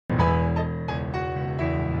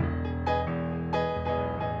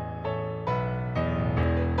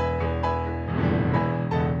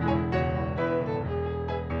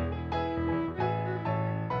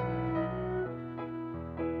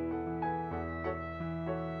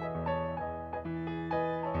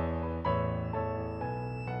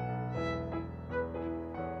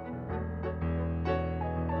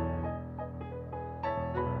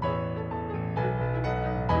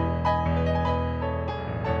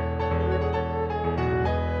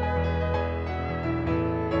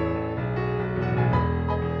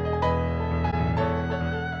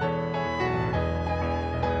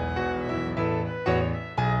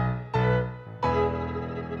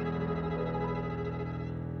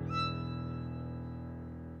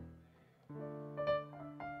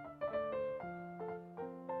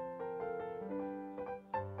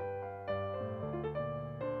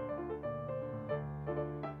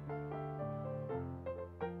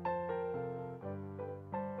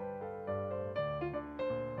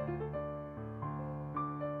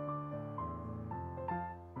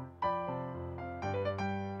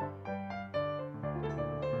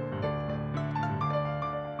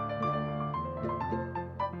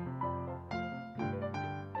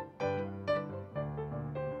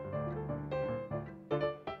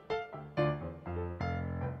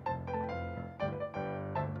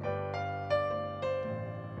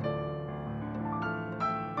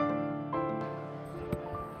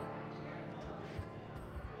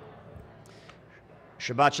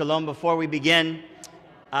Shabbat Shalom. Before we begin,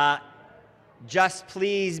 just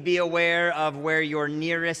please be aware of where your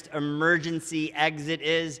nearest emergency exit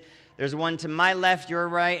is. There's one to my left, your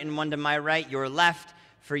right, and one to my right, your left,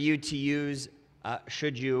 for you to use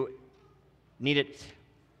should you need it.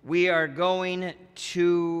 We are going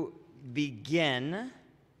to begin,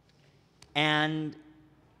 and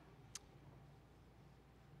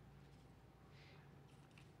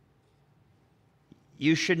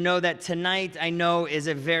you should know that tonight, I know, is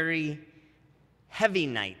a very heavy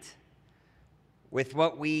night with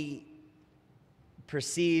what we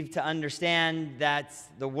perceive to understand that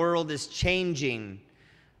the world is changing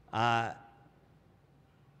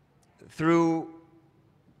through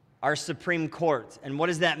our Supreme Court. And what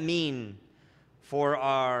does that mean for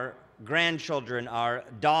our grandchildren, our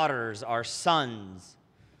daughters, our sons,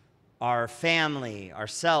 our family,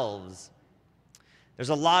 ourselves? There's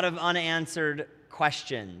a lot of unanswered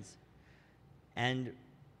questions, and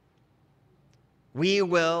we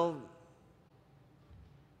will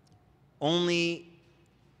only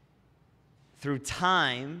through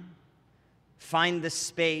time find the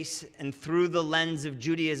space and through the lens of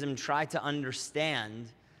Judaism try to understand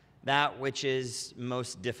that which is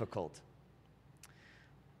most difficult.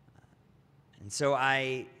 And so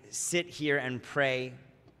I sit here and pray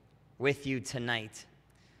with you tonight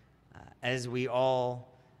as we all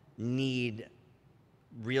need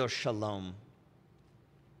real shalom.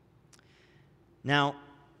 Now,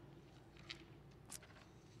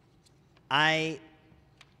 I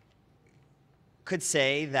could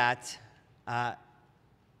say that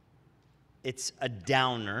it's a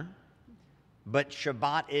downer, but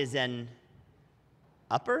Shabbat is an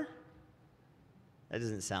upper? That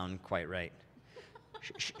doesn't sound quite right.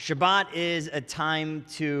 Shabbat is a time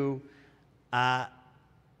to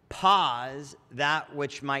pause that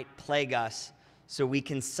which might plague us so we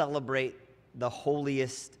can celebrate the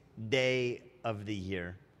holiest day of the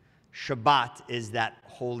year. Shabbat is that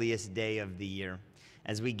holiest day of the year.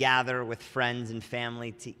 As we gather with friends and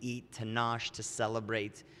family to eat, to nosh, to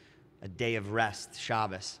celebrate a day of rest,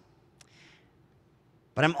 Shabbos.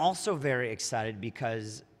 But I'm also very excited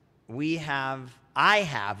because I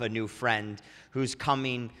have a new friend who's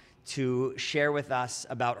coming to share with us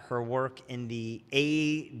about her work in the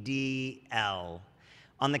ADL.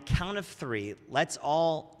 On the count of three, let's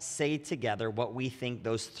all say together what we think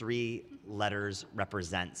those three letters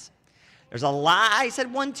represents. There's a lot. I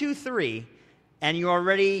said 1, 2, 3, and you're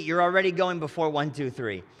already going before 1, 2,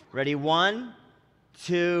 3. Ready? 1,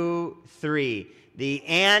 2, 3. The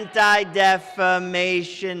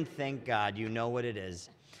Anti-Defamation. Thank God, you know what it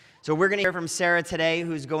is. So we're going to hear from Sarah today,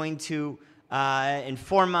 who's going to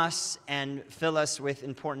inform us and fill us with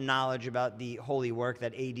important knowledge about the holy work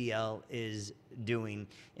that ADL is doing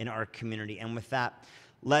in our community. And with that,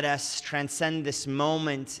 let us transcend this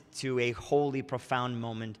moment to a holy, profound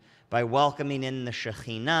moment by welcoming in the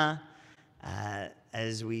Shekhinah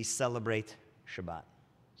as we celebrate Shabbat.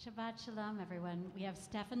 Shabbat Shalom, everyone. We have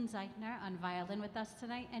Stefan Zeichner on violin with us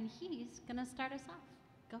tonight, and he's going to start us off.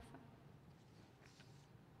 Go for it.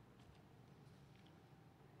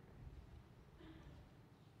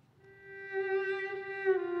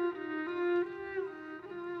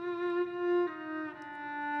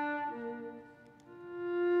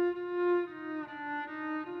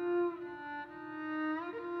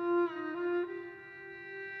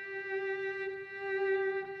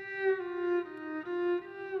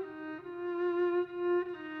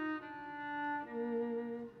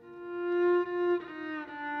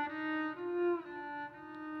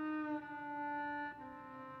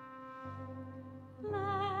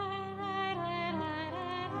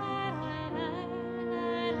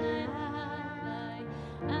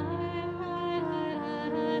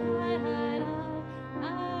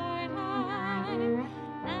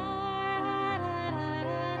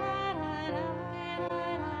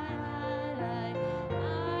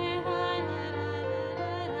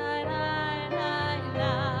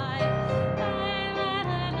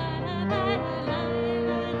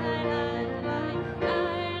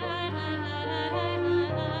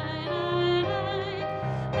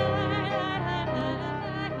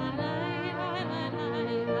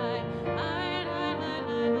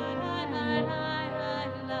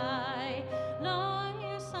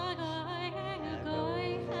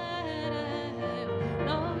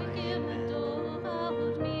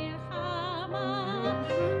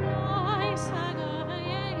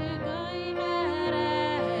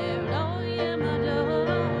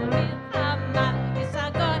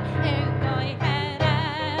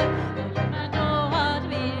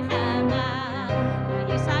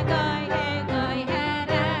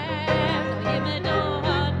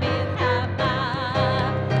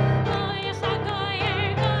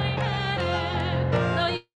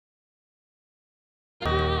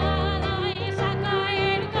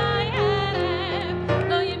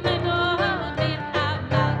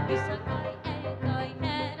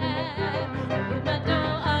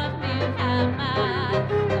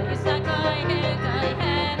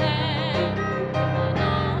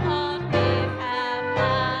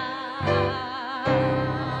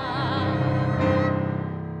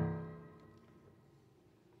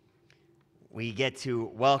 We get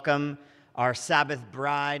to welcome our Sabbath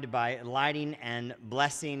bride by lighting and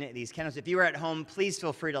blessing these candles. If you are at home, please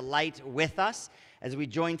feel free to light with us as we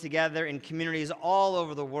join together in communities all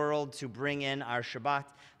over the world to bring in our Shabbat.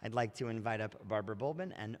 I'd like to invite up Barbara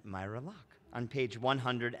Bolbin and Myra Locke on page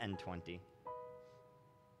 120.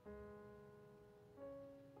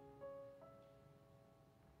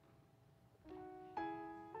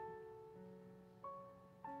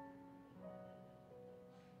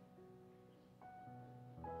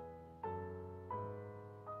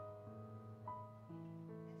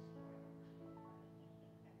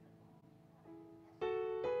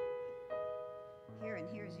 And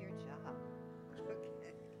here's your job.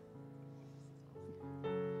 Okay.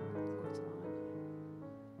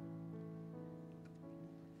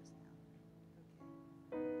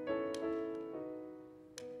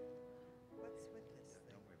 What's with this thing?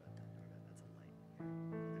 Don't worry about that.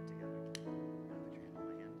 That's a light. They're together. Now put your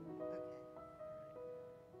hand on my hand. Okay.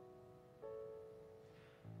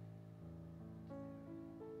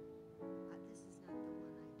 This is not the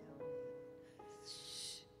one I donated.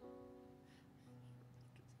 Shh.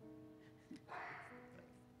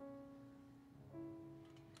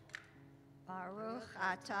 Baruch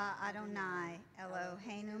atah Adonai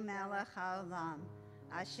Eloheinu melech haolam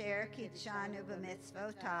asher kitshanu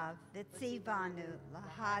b'mitzvotav v'tzivanu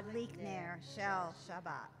lahadlik ner shel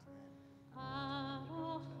Shabbat.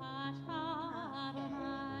 Baruch atah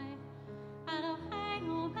Adonai,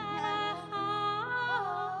 Eloheinu melech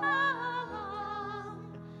haolam,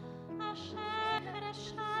 asher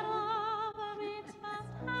kitshanu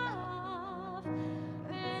b'mitzvotav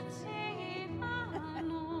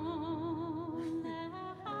v'tzivanu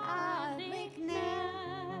lahadlik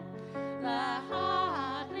ner shel Shabbat.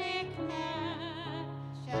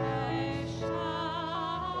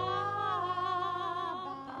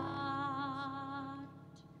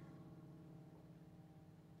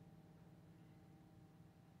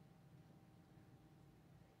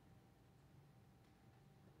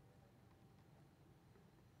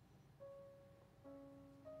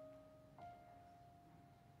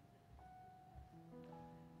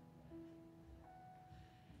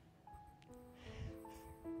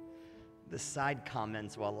 The side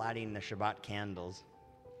comments while lighting the Shabbat candles.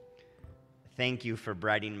 Thank you for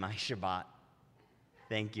brightening my Shabbat.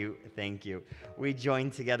 Thank you, thank you. We join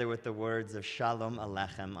together with the words of Shalom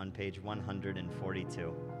Aleichem on page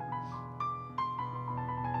 142.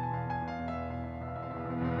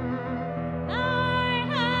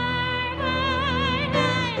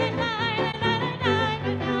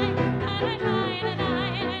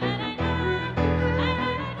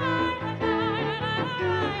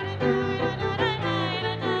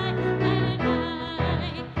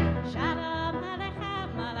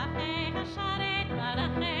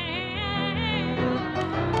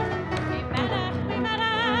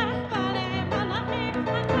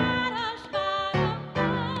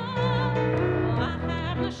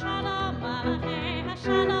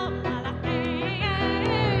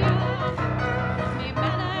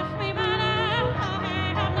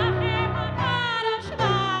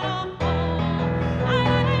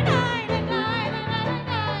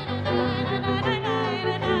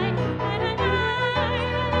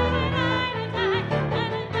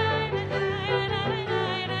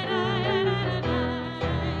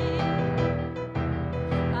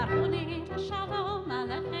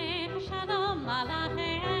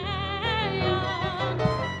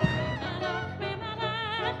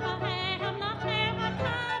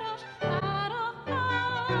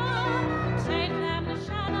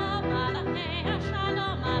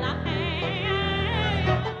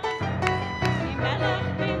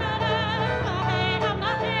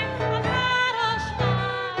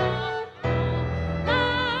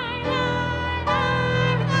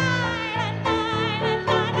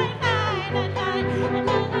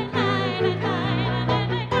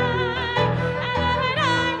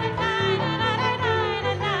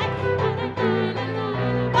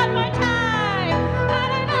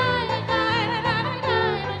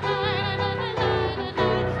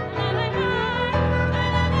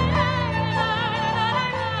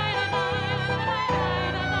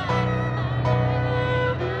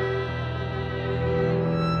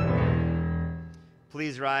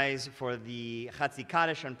 Please rise for the Chatzi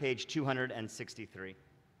Kaddish on page 263.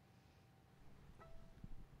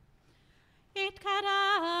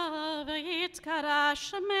 Yitkara v'yitkara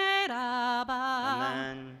shemei Rabba.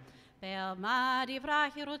 Amen. Ve'elmad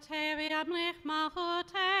yivrach yirutei v'yamlich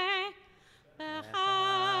malchutei.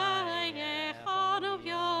 V'chayechon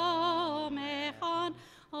u'vyomechon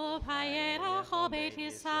u'v'hayerach o Beit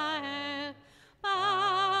Yisrael.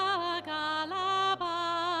 Bagala,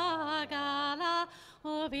 bagala.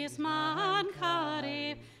 בזמן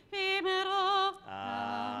קריב במרוב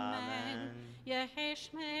Amen. יהי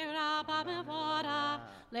שמי רבה מבורך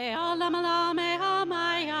לעולם עולמי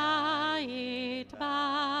המיה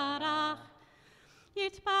יתברך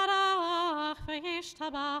יתברך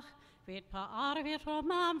וישתבח ויתפאר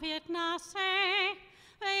ויתרומם ויתנשא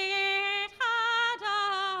ויתהדר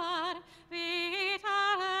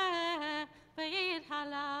ויתעלה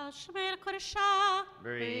ויתהלל שמי קודשה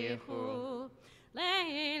בריחו.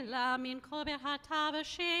 לילה מן כה בהתה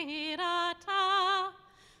ושירתה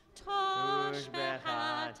תושבחתה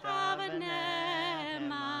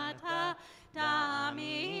ונאמתה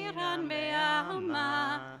דמירן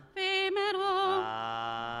בעלמה במרוב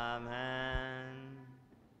Amen.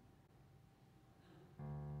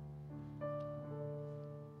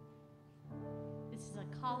 This is a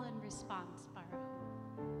call and response, Baruch.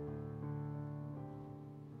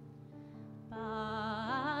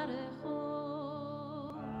 Baruch Hu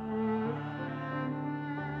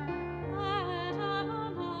Adonai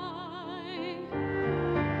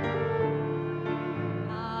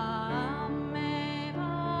Hamevorach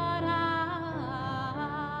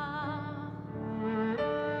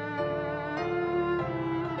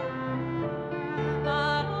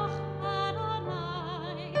Baruch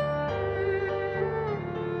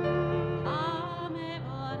Adonai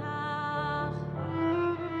Hamevorach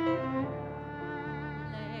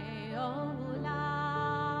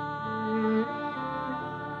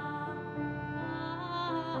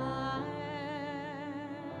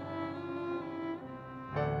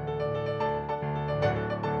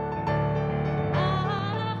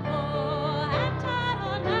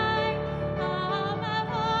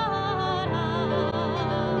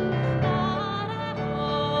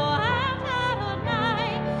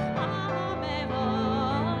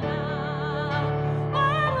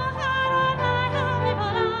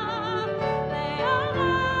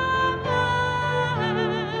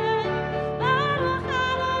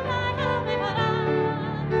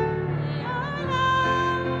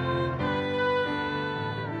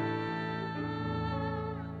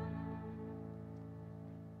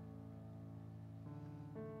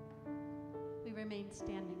We remain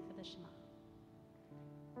standing for the Shema.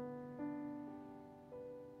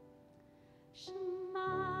 Shema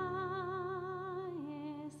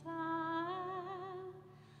Yisrael,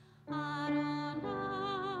 Adonai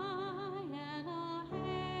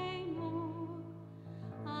Eloheinu,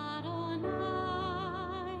 Adonai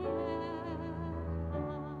Echad,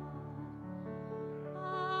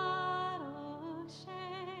 Baruch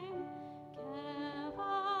Shem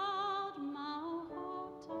Kevod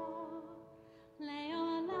Malchuto,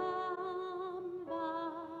 Leolam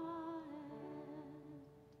Vaed.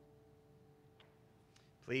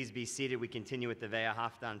 Please be seated. We continue with the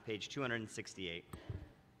Ve'ahavta on page 268.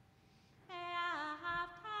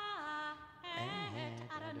 ואהבת את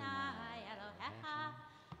אדוני אלוהיך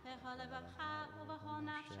בכל לבבך ובכל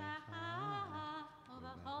נפשך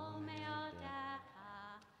ובכל מאודיך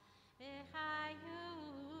וחיו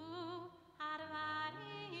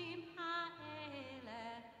הדברים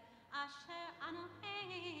האלה אשר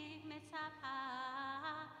אנוכי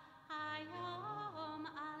מצווה היום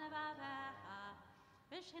על לבביך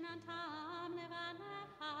ושננתם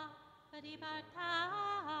לבניך ודיברת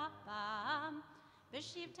בם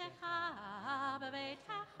בשבתך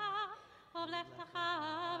בביתך ובלכתך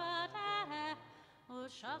בדרך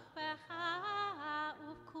ושוכבך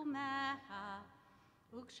ובקומך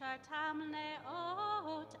וקשרתם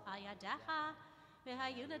לאות על ידיך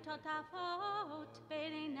והיו לטוטפות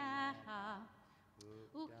בין עיניך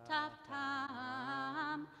וכתבתם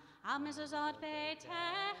על מזוזות ביתך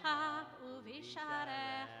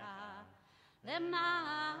ובשעריך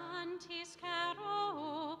למען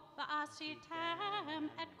תזכרו ועשיתם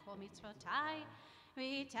את כל מצוותיי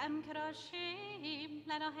והייתם קדושים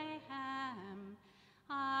לאלוהיכם.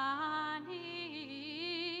 אני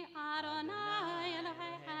אדוני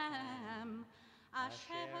אלוהיכם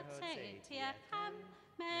אשר הוצאתי אתכם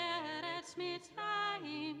מארץ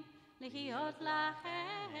מצרים להיות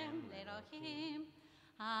לכם לאלוהים.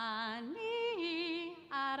 אני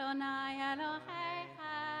אדוני אלוהיכם.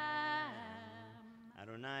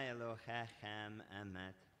 Adonai Elohechem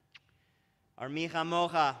Emet. Our Micha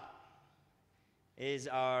Mocha is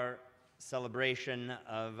our celebration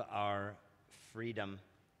of our freedom,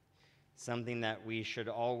 something that we should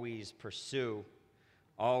always pursue,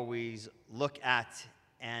 always look at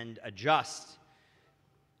and adjust,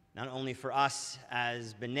 not only for us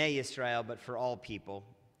as B'nai Yisrael, but for all people.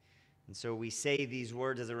 And so we say these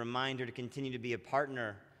words as a reminder to continue to be a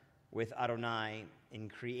partner with Adonai in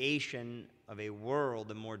creation of a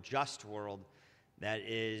world, a more just world, that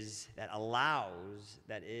allows,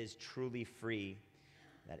 that is truly free,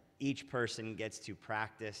 that each person gets to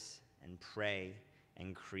practice and pray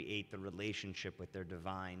and create the relationship with their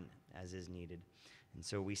divine as is needed. And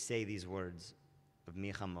so we say these words of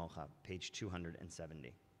Micha Mocha, page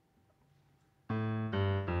 270.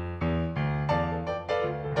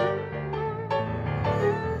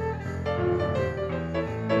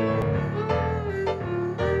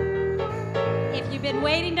 If you've been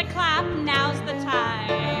waiting to clap, now's the time.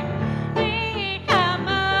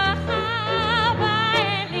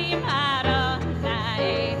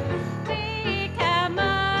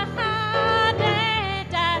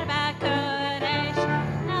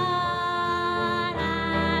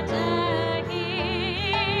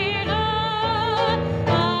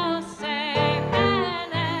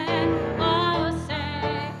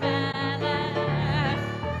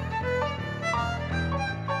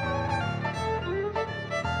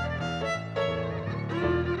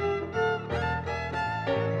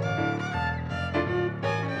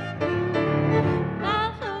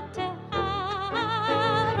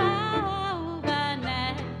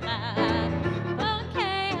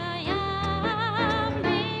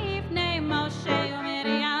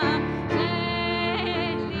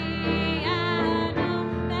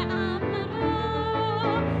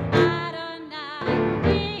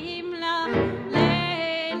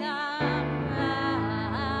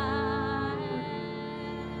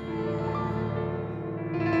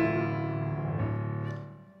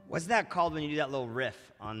 What's that called when you do that little riff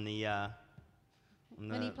on the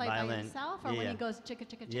When he plays by violin? himself, or when he goes chicka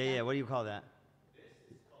chicka chicka? Yeah. What do you call that? This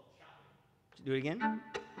is called chopping. Do it again. That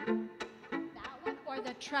one, or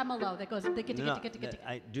the tremolo that goes ticka ticka ticka ticka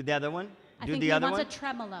ticka. Do the other one. I Do think the he other wants one. a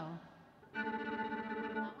tremolo. That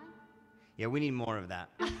one? Yeah, we need more of that.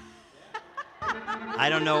 I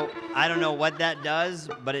don't know what that does,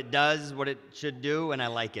 but it does what it should do, and I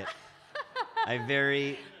like it. Can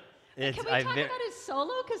we talk about his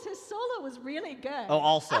solo? Because his solo was really good. Oh,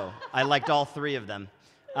 also, I liked all three of them.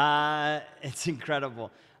 It's incredible.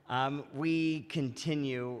 We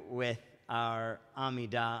continue with our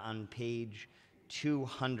Amidah on page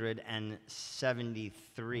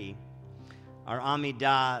 273. Our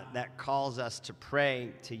Amidah that calls us to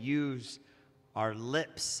pray, to use our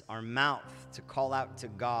lips, our mouth, to call out to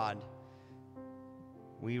God.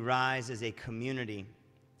 We rise as a community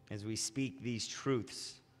as we speak these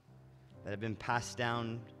truths that have been passed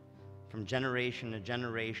down from generation to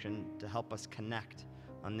generation to help us connect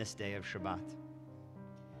on this day of Shabbat.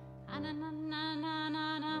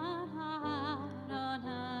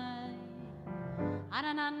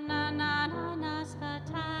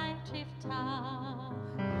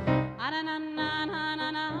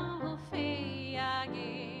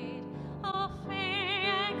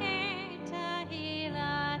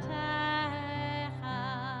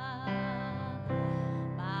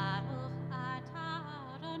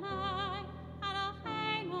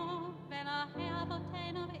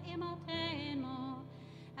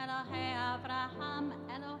 Elohei Abraham,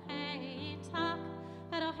 Elohei Yitzhak,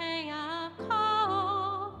 Elohei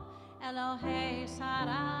Yaakov, Elohei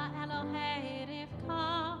Sarah, Elohei Rivka,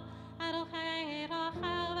 Elohei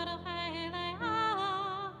Rachel, Elohei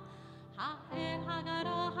Leah, Ha'el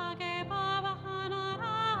Hagaro Hageba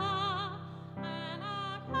V'Hanara,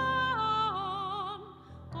 Elakon,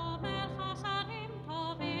 Gomer Chasarim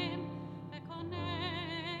Tovim,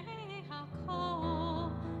 Vekonei Hakol,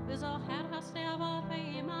 V'Zoher Hasleavot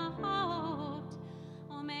Ve'imahot,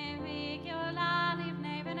 U'mevig Yola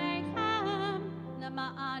Livnei V'neihem,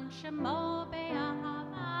 L'ma'an Shemo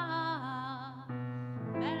Be'ahava,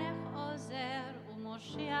 Melech Ozer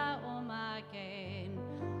U'Moshia U'Magen,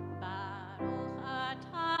 Baruch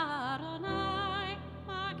Atah Adonai,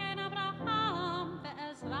 Magen Abraham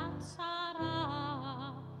Ve'ezrat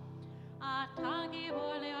Sarah, Atah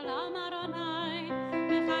Gibor Le'olam Adonai,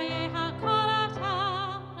 B'chayei HaKol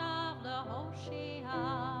Atah Rav Le'Hoshia,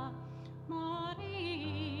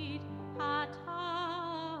 Morid Atah,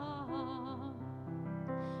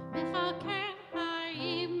 Mechaker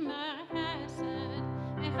Hayim Behesed,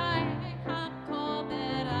 Mechayei HaKol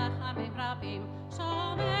Berachamim Rabim,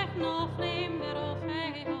 Somech Noflim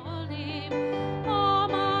Berofei Olim,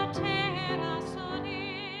 Omater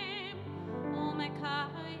Asorim,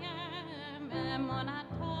 Umekayem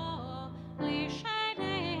Emunato,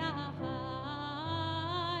 Lishenei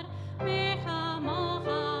Avad,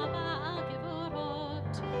 Mechamocha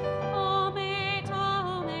Ba'gevorot, Omet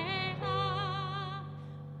Ometa,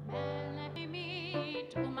 Melech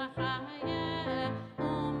Imit Umachayeh,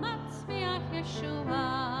 Umatzmiach Yeshua,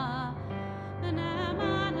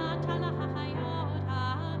 Ne'eman Atah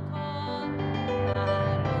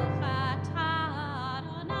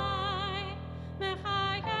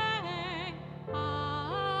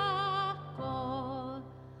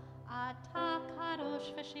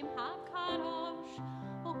שמך קדוש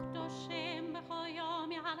וקדושים בכל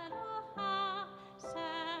יום יהללוך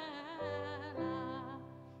סלע.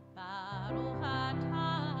 ברוך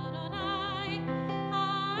אתה אדוני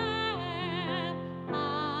האל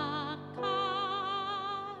הקדוש.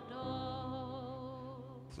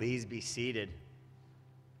 Please be seated.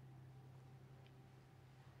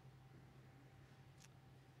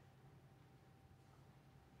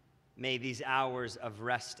 May these hours of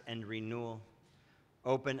rest and renewal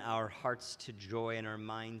open our hearts to joy and our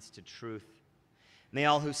minds to truth. May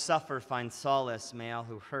all who suffer find solace. May all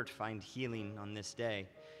who hurt find healing on this day.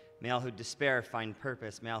 May all who despair find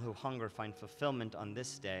purpose. May all who hunger find fulfillment on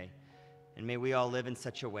this day. And may we all live in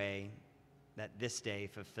such a way that this day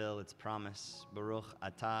fulfill its promise. Baruch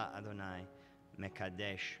atah Adonai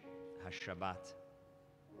mekadesh ha-Shabbat.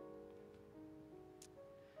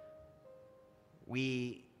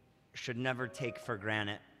 We should never take for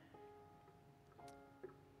granted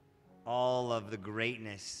all of the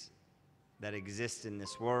greatness that exists in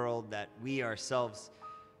this world that we ourselves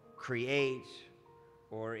create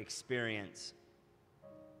or experience.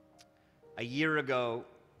 A year ago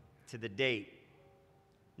to the date,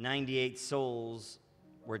 98 souls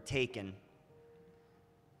were taken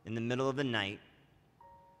in the middle of the night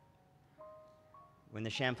when the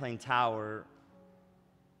Champlain Tower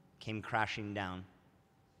came crashing down.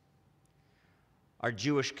 Our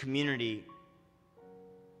Jewish community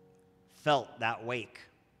felt that wake.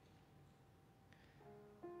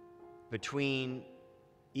 Between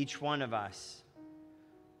each one of us,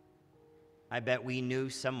 I bet we knew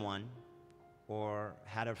someone or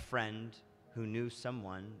had a friend who knew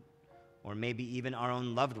someone, or maybe even our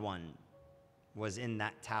own loved one was in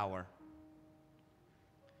that tower.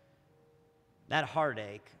 That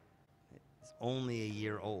heartache is only a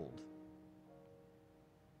year old.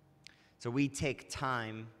 So we take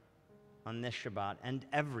time on this Shabbat and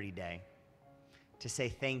every day to say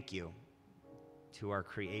thank you to our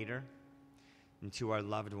Creator and to our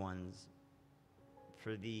loved ones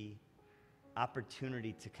for the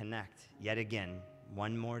opportunity to connect yet again,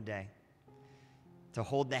 one more day, to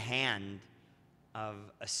hold the hand of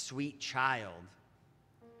a sweet child,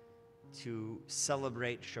 to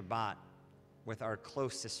celebrate Shabbat with our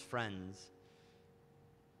closest friends,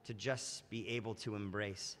 to just be able to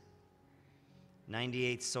embrace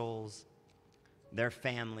 98 souls, their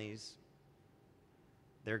families,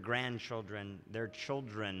 their grandchildren, their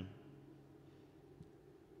children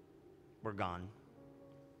were gone.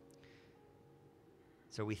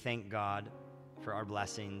 So we thank God for our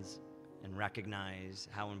blessings and recognize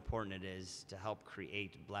how important it is to help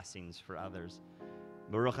create blessings for others.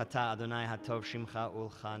 Baruch atah Adonai hatov shimcha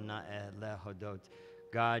ulcha na'eh lehodot.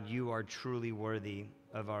 God, you are truly worthy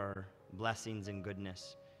of our blessings and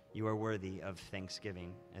goodness. You are worthy of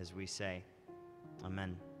thanksgiving, as we say.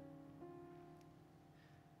 Amen.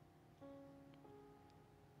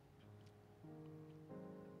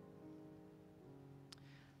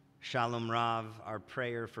 Shalom Rav, our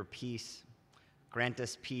prayer for peace. Grant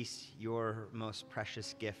us peace, your most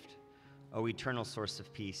precious gift, O eternal source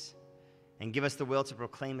of peace, and give us the will to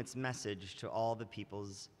proclaim its message to all the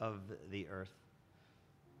peoples of the earth.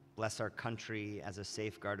 Bless our country as a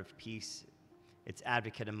safeguard of peace, its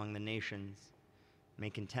advocate among the nations. May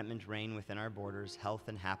contentment reign within our borders, health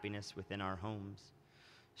and happiness within our homes.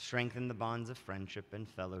 Strengthen the bonds of friendship and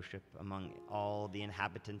fellowship among all the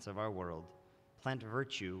inhabitants of our world. Plant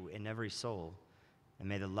virtue in every soul, and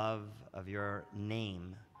may the love of your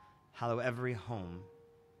name hallow every home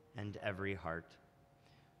and every heart.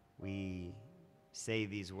 We say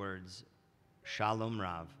these words, Shalom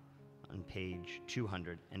Rav, on page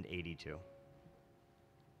 282.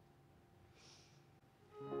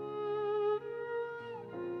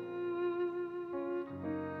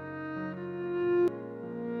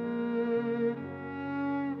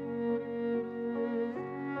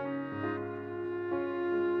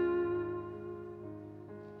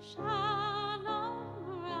 Shalom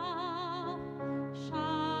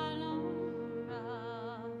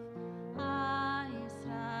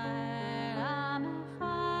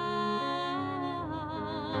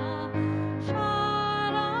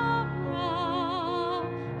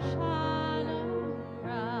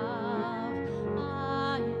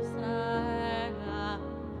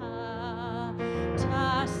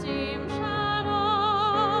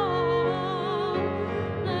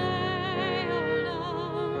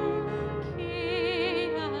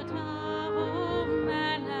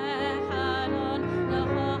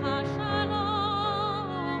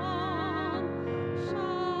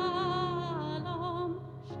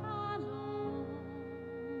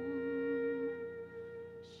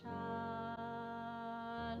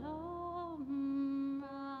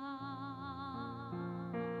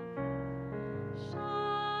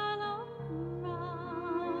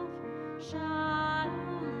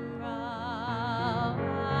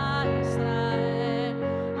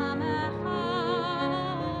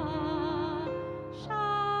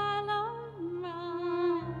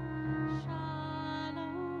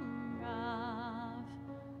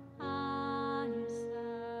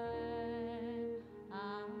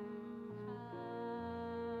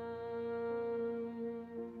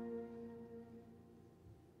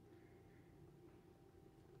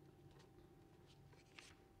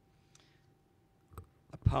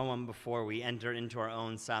Poem before we enter into our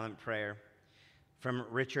own silent prayer from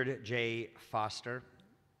Richard J. Foster.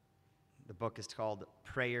 The book is called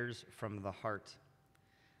Prayers from the Heart.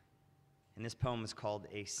 And this poem is called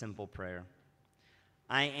A Simple Prayer.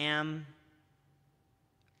 I am,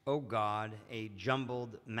 O God, a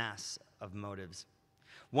jumbled mass of motives.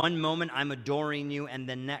 One moment I'm adoring you, and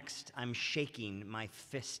the next I'm shaking my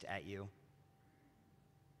fist at you.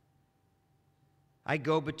 I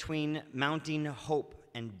go between mounting hope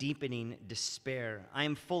and deepening despair. I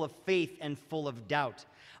am full of faith and full of doubt.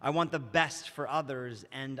 I want the best for others,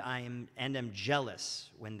 and am jealous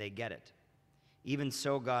when they get it. Even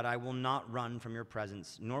so, God, I will not run from your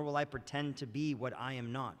presence, nor will I pretend to be what I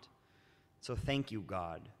am not. So thank you,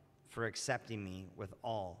 God, for accepting me with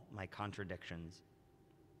all my contradictions.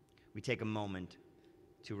 We take a moment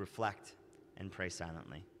to reflect and pray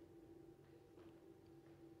silently.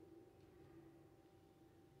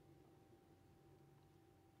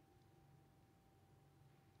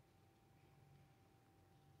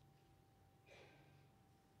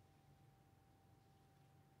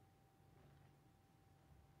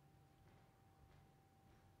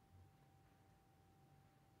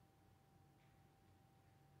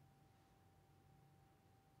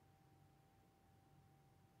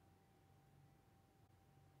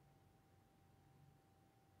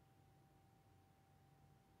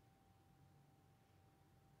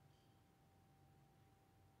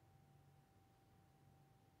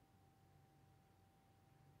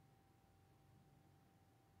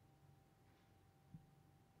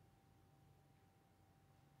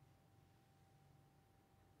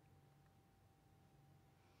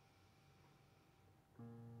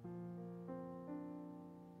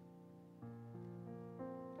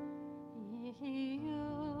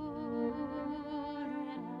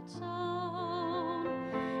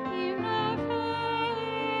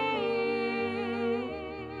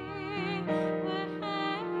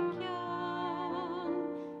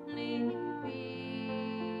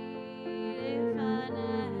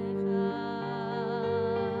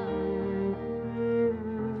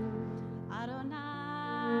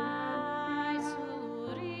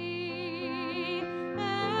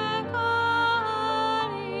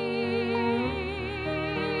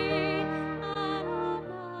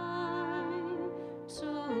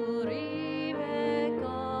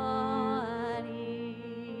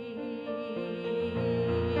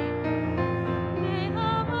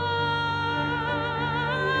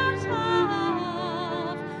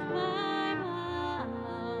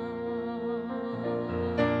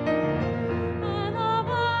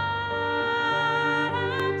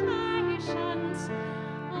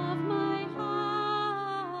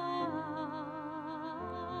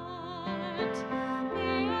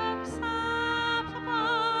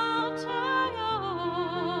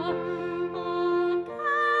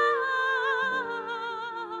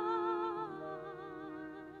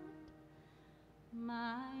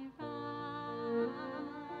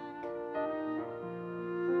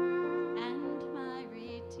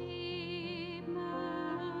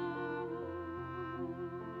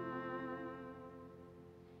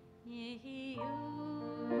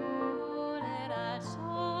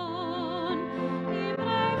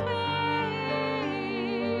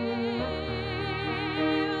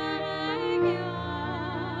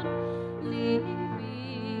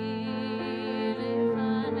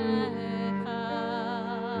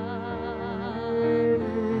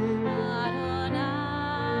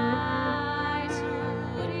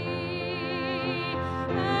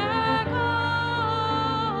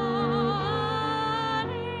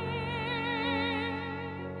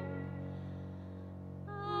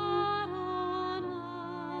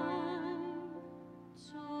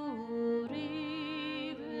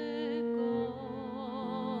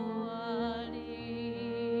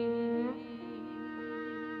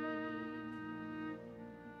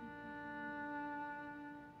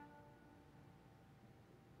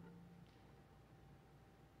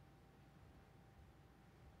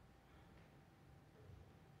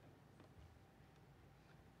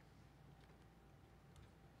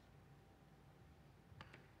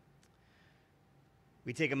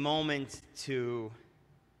 We take a moment to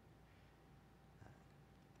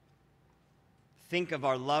think of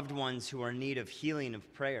our loved ones who are in need of healing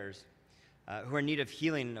of prayers, who are in need of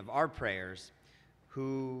healing of our prayers,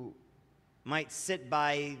 who might sit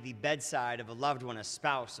by the bedside of a loved one, a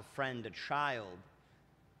spouse, a friend, a child,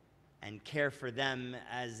 and care for them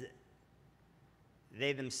as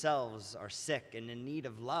they themselves are sick and in need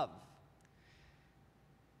of love.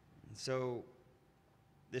 And so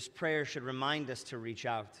this prayer should remind us to reach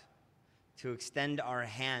out, to extend our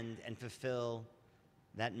hand and fulfill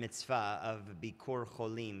that mitzvah of bikur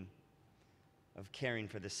cholim, of caring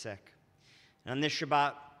for the sick. And on this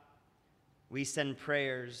Shabbat, we send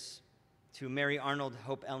prayers to Mary Arnold,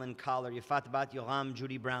 Hope Ellen Collar, Yafat Bat Yoram,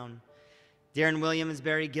 Judy Brown, Darren Williams,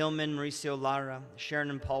 Barry Gilman, Mauricio Lara, Sharon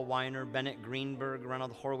and Paul Weiner, Bennett Greenberg,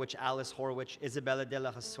 Ronald Horwich, Alice Horwich, Isabella de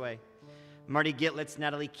la Jasue, Marty Gitlitz,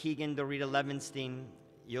 Natalie Keegan, Dorita Levenstein,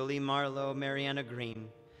 Yoli Marlowe, Mariana Green,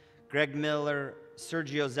 Greg Miller,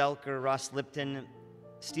 Sergio Zelker, Ross Lipton,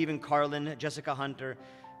 Stephen Carlin, Jessica Hunter,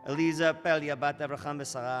 Eliza Pelia Bat Abraham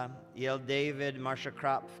Besara, Yael David, Marsha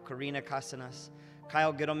Kropp, Karina Casanas,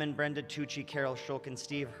 Kyle Gittleman, Brenda Tucci, Carol Shulkin,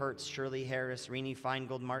 Steve Hertz, Shirley Harris, Renee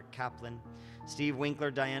Feingold, Mark Kaplan, Steve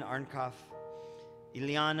Winkler, Diane Arnkoff,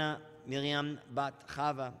 Ileana Miriam Bat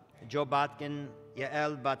Chava, Joe Botkin,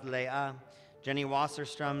 Yael Bat Leah, Jenny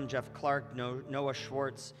Wasserstrom, Jeff Clark, Noah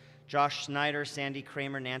Schwartz, Josh Snyder, Sandy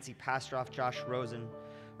Kramer, Nancy Pastroff, Josh Rosen,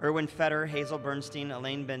 Erwin Fetter, Hazel Bernstein,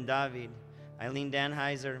 Elaine Ben David, Eileen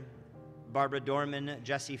Danheiser, Barbara Dorman,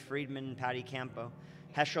 Jesse Friedman, Patty Campo,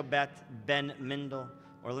 Heschel Beth, Ben Mindel,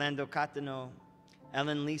 Orlando Catano,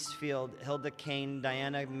 Ellen Leesfield, Hilda Kane,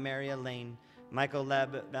 Diana Maria Lane, Michael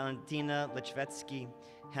Leb, Valentina Lichvetsky,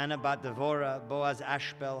 Hannah Bat Devora, Boaz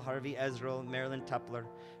Ashbel, Harvey Ezrel, Marilyn Tupler,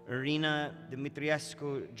 Irina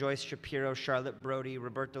Dimitriescu, Joyce Shapiro, Charlotte Brody,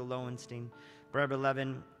 Roberto Lowenstein, Barbara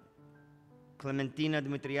Levin, Clementina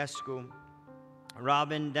Dimitriescu,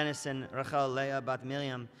 Robin Dennison, Rachel Leah Bat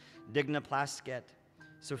Miriam, Digna Plaskett,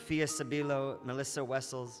 Sophia Sabilo, Melissa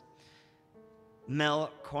Wessels,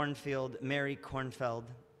 Mel Cornfield, Mary Kornfeld,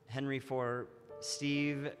 Henry Foer,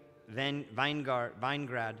 Steve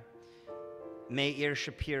Weingrad, Meir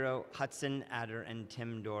Shapiro, Hudson Adder, and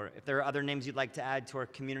Tim Dorr. If there are other names you'd like to add to our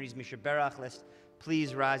community's Misha Berach list,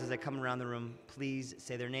 please rise as I come around the room. Please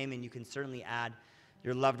say their name, and you can certainly add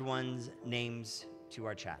your loved ones' names to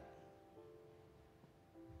our chat.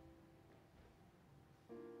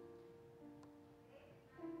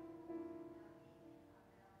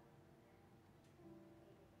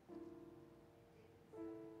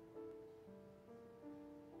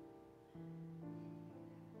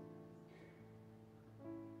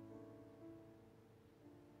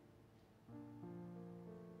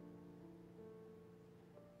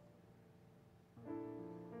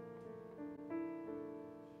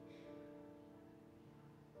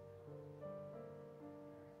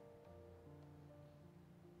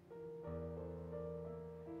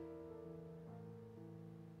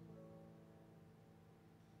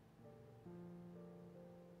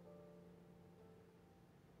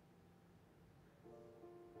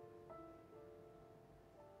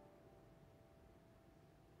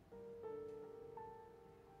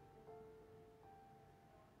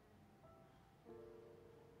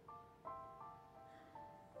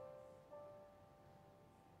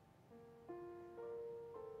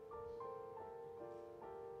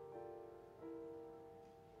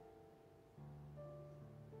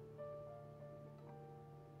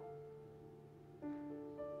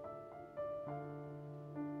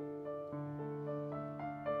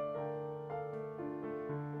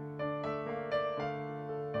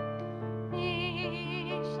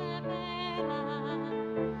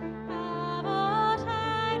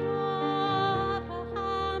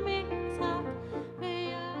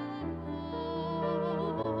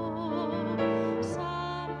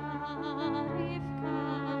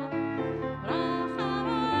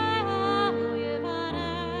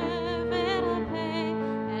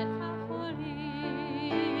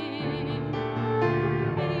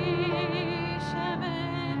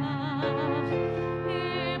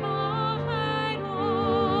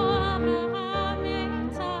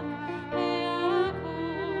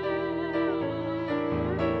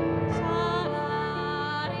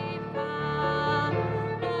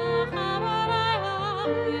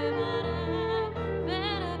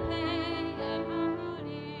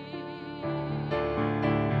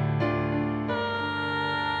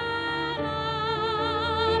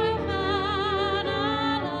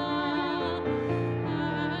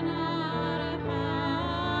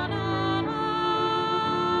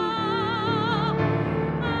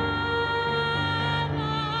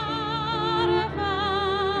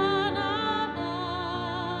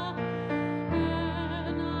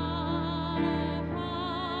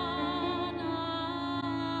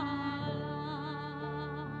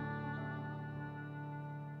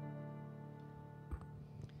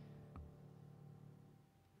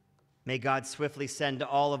 May God swiftly send to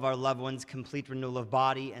all of our loved ones complete renewal of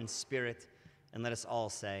body and spirit, and let us all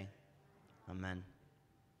say, Amen.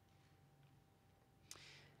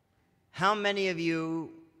 How many of you,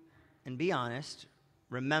 and be honest,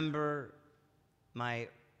 remember my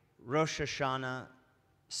Rosh Hashanah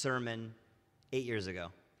sermon 8 years ago?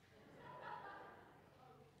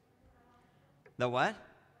 The what?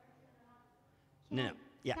 No.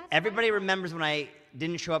 Yeah, That's everybody right. remembers when I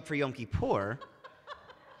didn't show up for Yom Kippur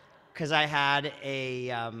because I had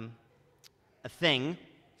a thing,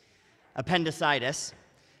 appendicitis,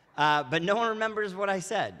 but no one remembers what I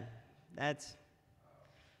said. That's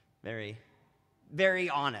very, very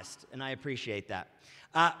honest, and I appreciate that.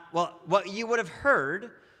 Well, what you would have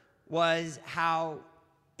heard was how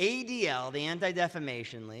ADL, the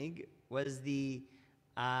Anti-Defamation League, was the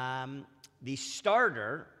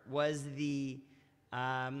starter, was the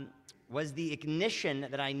ignition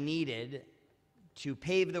that I needed to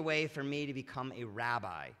pave the way for me to become a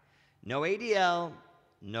rabbi. No ADL,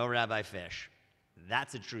 no Rabbi Fish.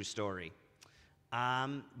 That's a true story.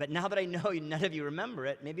 But now that I know none of you remember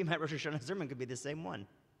it, maybe my Rosh Hashanah sermon could be the same one,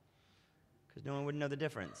 because no one would know the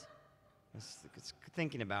difference. It's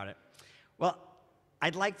thinking about it. Well,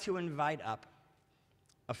 I'd like to invite up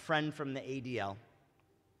a friend from the ADL.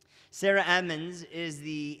 Sarah Emmons is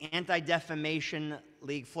the Anti-Defamation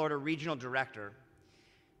League Florida Regional Director.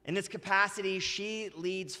 In this capacity, she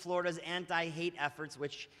leads Florida's anti-hate efforts,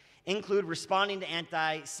 which include responding to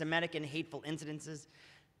anti-Semitic and hateful incidences,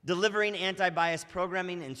 delivering anti-bias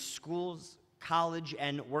programming in schools, college,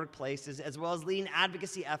 and workplaces, as well as leading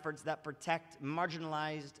advocacy efforts that protect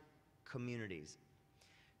marginalized communities.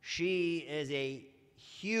 She is a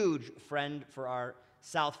huge friend for our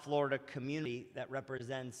South Florida community that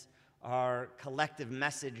represents our collective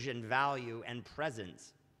message and value and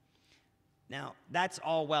presence. Now, that's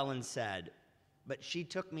all well and said, but she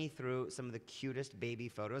took me through some of the cutest baby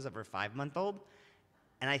photos of her 5-month-old,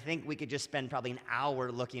 and I think we could just spend probably an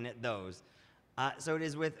hour looking at those. So it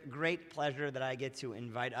is with great pleasure that I get to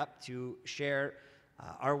invite up to share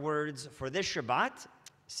our words for this Shabbat,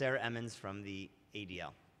 Sarah Emmons from the ADL.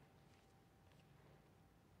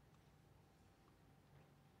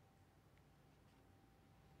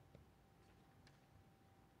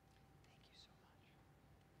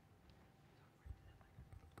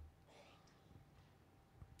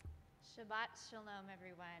 Shabbat Shalom,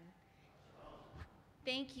 everyone.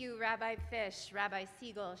 Thank you, Rabbi Fish, Rabbi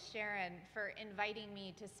Siegel, Sharon, for inviting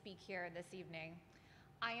me to speak here this evening.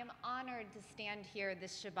 I am honored to stand here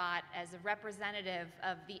this Shabbat as a representative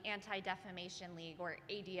of the Anti-Defamation League, or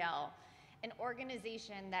ADL, an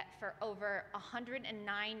organization that for over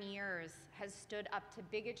 109 years has stood up to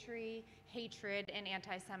bigotry, hatred, and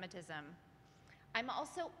anti-Semitism. I'm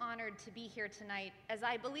also honored to be here tonight as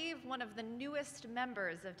I believe one of the newest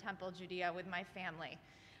members of Temple Judea with my family.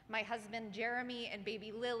 My husband Jeremy and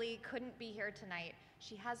baby Lily couldn't be here tonight.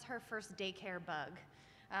 She has her first daycare bug,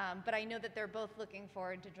 but I know that they're both looking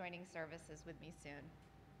forward to joining services with me soon.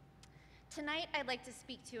 Tonight I'd like to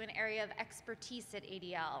speak to an area of expertise at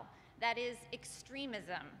ADL, that is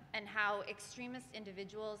extremism, and how extremist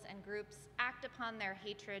individuals and groups act upon their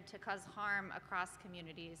hatred to cause harm across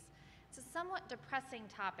communities. It's a somewhat depressing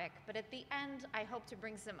topic, but at the end, I hope to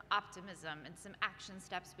bring some optimism and some action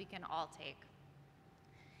steps we can all take.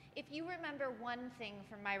 If you remember one thing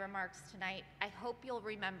from my remarks tonight, I hope you'll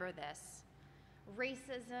remember this.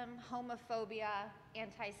 Racism, homophobia,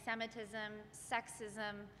 anti-Semitism,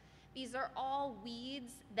 sexism, these are all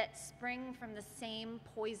weeds that spring from the same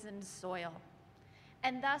poisoned soil.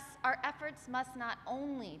 And thus, our efforts must not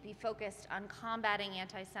only be focused on combating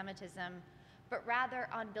anti-Semitism, but rather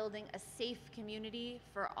on building a safe community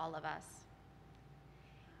for all of us.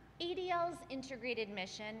 ADL's integrated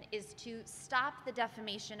mission is to stop the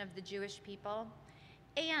defamation of the Jewish people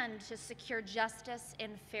and to secure justice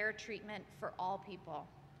and fair treatment for all people.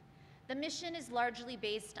 The mission is largely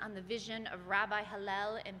based on the vision of Rabbi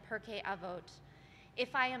Hillel in Pirkei Avot.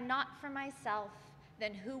 If I am not for myself,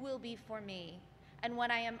 then who will be for me? And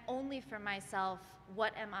when I am only for myself,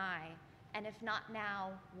 what am I? And if not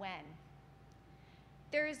now, when?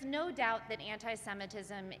 There is no doubt that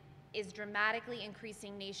anti-Semitism is dramatically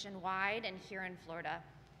increasing nationwide and here in Florida.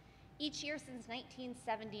 Each year since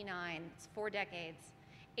 1979, it's 4 decades,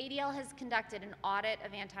 ADL has conducted an audit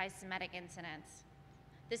of anti-Semitic incidents.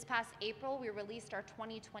 This past April, we released our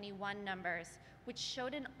 2021 numbers, which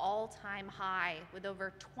showed an all-time high with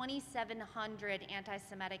over 2,700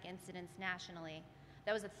 anti-Semitic incidents nationally.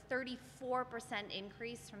 That was a 34%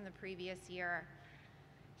 increase from the previous year.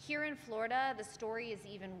 Here in Florida, the story is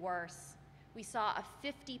even worse. we saw a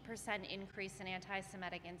 50% increase in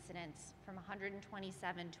anti-Semitic incidents from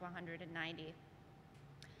 127 to 190.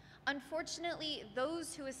 Unfortunately,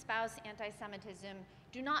 those who espouse anti-Semitism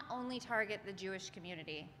do not only target the Jewish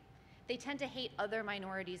community. They tend to hate other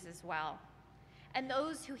minorities as well. And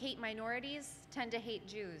those who hate minorities tend to hate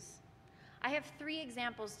Jews. I have 3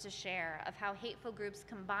 examples to share of how hateful groups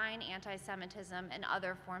combine anti-Semitism and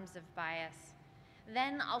other forms of bias.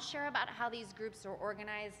 Then I'll share about how these groups are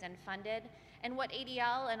organized and funded and what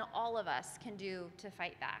ADL and all of us can do to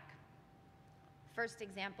fight back. First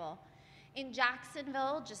example, in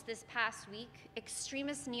Jacksonville just this past week,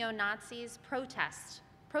 extremist neo-Nazis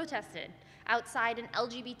protested outside an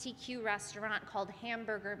LGBTQ restaurant called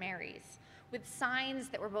Hamburger Mary's with signs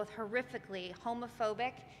that were both horrifically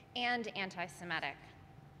homophobic and anti-Semitic.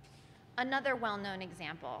 Another well-known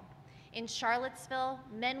example, in Charlottesville,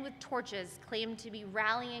 men with torches claimed to be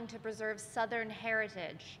rallying to preserve Southern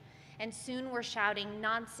heritage, and soon were shouting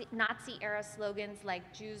Nazi-era slogans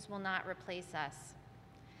like "Jews will not replace us."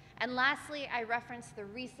 And lastly, I referenced the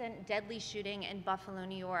recent deadly shooting in Buffalo,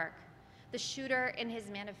 New York. The shooter, in his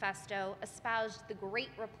manifesto, espoused the Great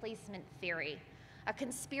Replacement Theory, a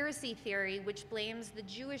conspiracy theory which blames the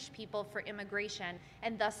Jewish people for immigration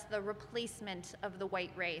and thus the replacement of the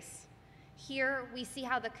white race. Here, we see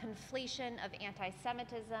how the conflation of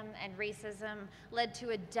anti-Semitism and racism led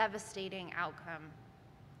to a devastating outcome.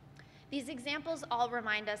 These examples all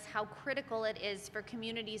remind us how critical it is for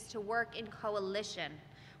communities to work in coalition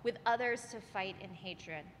with others to fight in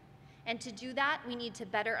hatred. And to do that, we need to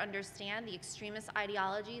better understand the extremist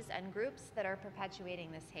ideologies and groups that are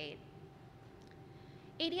perpetuating this hate.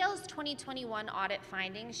 ADL's 2021 audit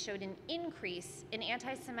findings showed an increase in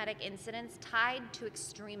anti-Semitic incidents tied to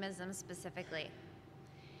extremism specifically.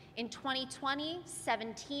 In 2020,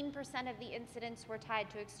 17% of the incidents were tied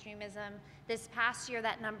to extremism. This past year,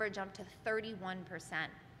 that number jumped to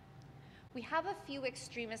 31%. We have a few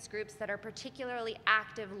extremist groups that are particularly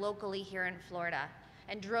active locally here in Florida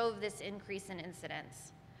and drove this increase in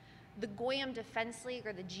incidents. The Goyim Defense League,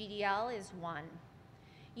 or the GDL, is one.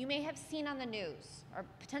 You may have seen on the news, or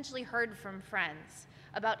potentially heard from friends,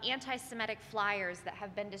 about anti-Semitic flyers that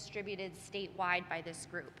have been distributed statewide by this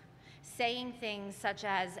group, saying things such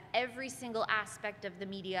as, "Every single aspect of the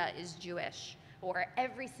media is Jewish," or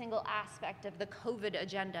 "Every single aspect of the COVID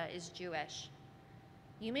agenda is Jewish."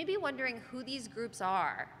 You may be wondering who these groups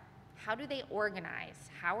are. How do they organize?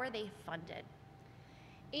 How are they funded?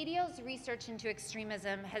 ADL's research into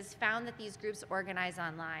extremism has found that these groups organize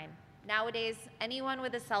online. Nowadays, anyone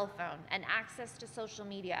with a cell phone and access to social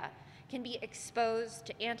media can be exposed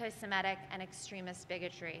to anti-Semitic and extremist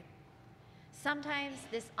bigotry. Sometimes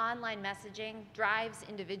this online messaging drives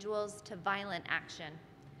individuals to violent action.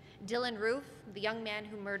 Dylan Roof, the young man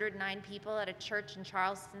who murdered 9 people at a church in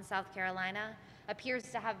Charleston, South Carolina,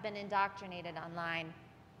 appears to have been indoctrinated online.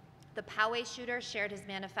 The Poway shooter shared his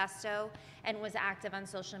manifesto and was active on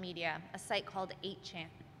social media, a site called 8chan.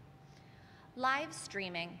 Live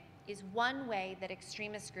streaming is one way that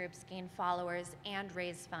extremist groups gain followers and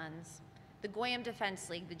raise funds. The Goyim Defense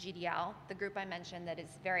League, the GDL, the group I mentioned that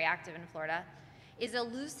is very active in Florida, is a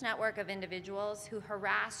loose network of individuals who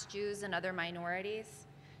harass Jews and other minorities,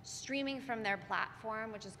 streaming from their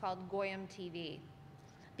platform, which is called Goyim TV.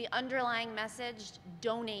 The underlying message,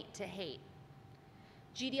 "Donate to hate."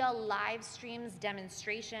 GDL live streams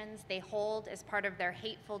demonstrations they hold as part of their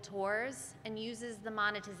hateful tours and uses the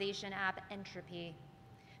monetization app Entropy.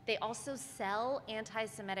 They also sell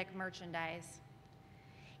anti-Semitic merchandise.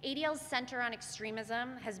 ADL's Center on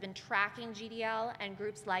Extremism has been tracking GDL and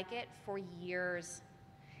groups like it for years.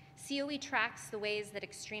 COE tracks the ways that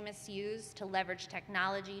extremists use to leverage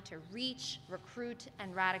technology to reach, recruit,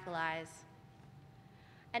 and radicalize.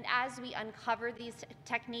 And as we uncover these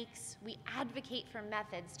techniques, we advocate for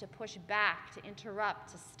methods to push back, to interrupt,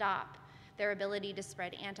 to stop their ability to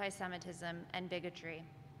spread anti-Semitism and bigotry.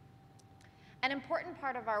 An important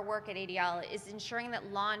part of our work at ADL is ensuring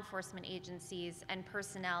that law enforcement agencies and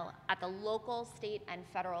personnel at the local, state, and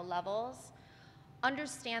federal levels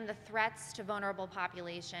understand the threats to vulnerable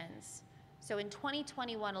populations. So in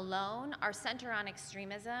 2021 alone, our Center on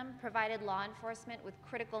Extremism provided law enforcement with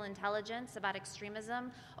critical intelligence about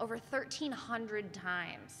extremism over 1,300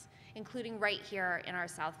 times, including right here in our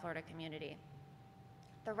South Florida community.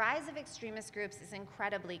 The rise of extremist groups is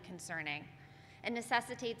incredibly concerning and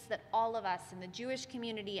necessitates that all of us in the Jewish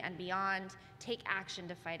community and beyond take action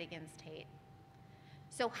to fight against hate.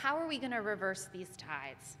 So how are we going to reverse these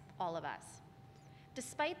tides, all of us?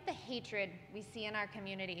 Despite the hatred we see in our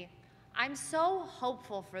community, I'm so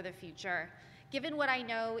hopeful for the future, given what I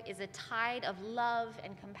know is a tide of love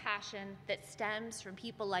and compassion that stems from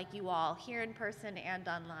people like you all, here in person and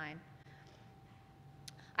online.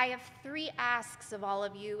 I have 3 asks of all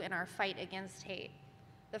of you in our fight against hate.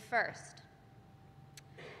 The first,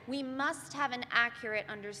 we must have an accurate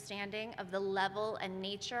understanding of the level and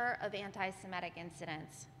nature of anti-Semitic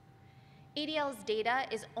incidents. ADL's data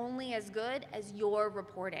is only as good as your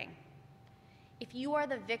reporting. If you are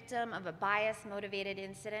the victim of a bias-motivated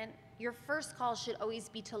incident, your first call should always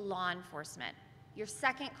be to law enforcement. Your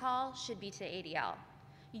second call should be to ADL.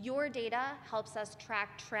 Your data helps us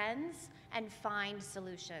track trends and find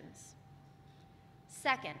solutions.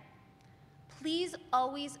 Second, please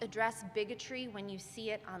always address bigotry when you see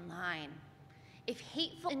it online. If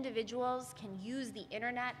hateful individuals can use the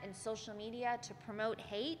internet and social media to promote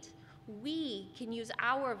hate, we can use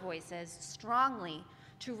our voices strongly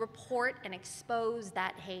to report and expose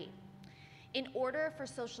that hate. In order for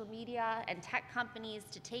social media and tech companies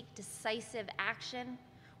to take decisive action,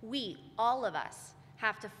 we, all of us,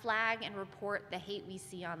 have to flag and report the hate we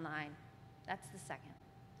see online. That's the second.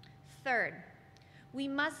 Third, we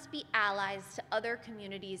must be allies to other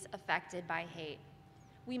communities affected by hate.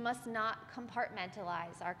 We must not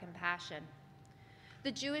compartmentalize our compassion.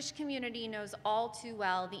 The Jewish community knows all too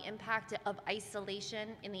well the impact of isolation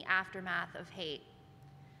in the aftermath of hate.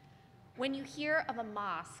 When you hear of a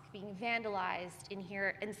mosque being vandalized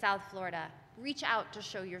here in South Florida, reach out to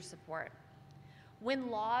show your support.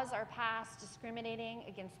 When laws are passed discriminating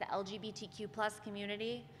against the LGBTQ+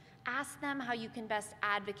 community, ask them how you can best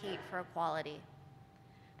advocate for equality.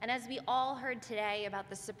 And as we all heard today about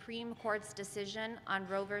the Supreme Court's decision on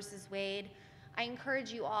Roe versus Wade, I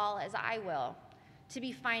encourage you all, as I will, to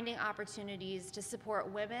be finding opportunities to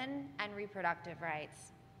support women and reproductive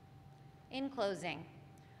rights. In closing,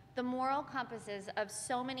 the moral compasses of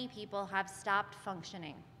so many people have stopped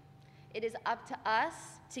functioning. It is up to us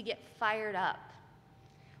to get fired up.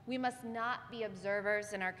 We must not be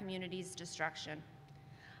observers in our community's destruction.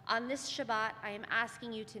 On this Shabbat, I am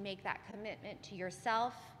asking you to make that commitment to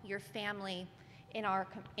yourself, your family, and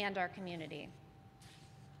our community.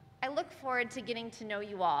 I look forward to getting to know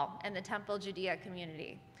you all and the Temple Judea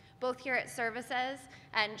community, both here at services,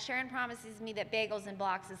 and Sharon promises me that Bagels and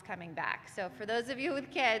Blocks is coming back. So for those of you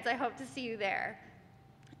with kids, I hope to see you there.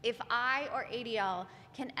 If I or ADL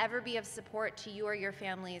can ever be of support to you or your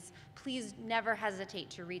families, please never hesitate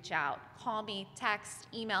to reach out. Call me, text,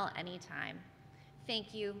 email anytime.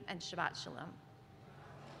 Thank you, and Shabbat Shalom.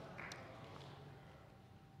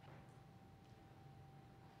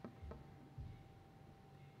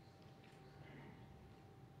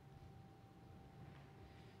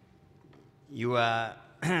 You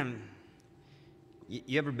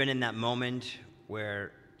you ever been in that moment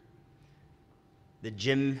where the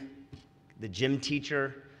gym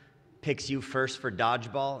teacher picks you first for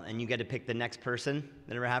dodgeball and you get to pick the next person?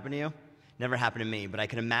 That ever happened to you? Never happened to me, but I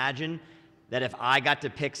can imagine that if I got to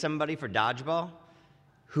pick somebody for dodgeball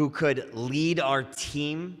who could lead our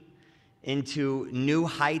team into new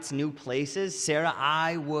heights, new places, Sarah,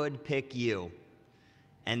 I would pick you.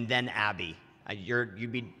 And then Abby.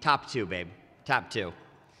 You'd be top 2, babe. Top 2.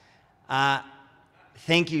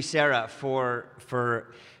 Thank you, Sarah,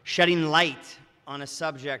 for shedding light on a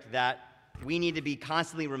subject that we need to be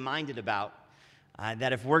constantly reminded about,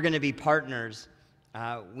 that if we're going to be partners,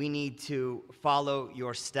 we need to follow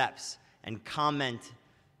your steps and comment,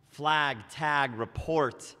 flag, tag,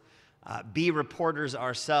 report, be reporters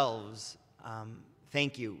ourselves.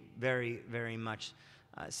 Thank you very, very much,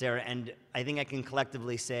 Sarah. And I think I can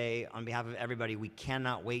collectively say on behalf of everybody, we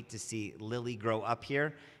cannot wait to see Lily grow up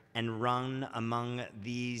here and run among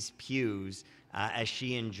these pews as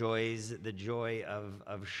she enjoys the joy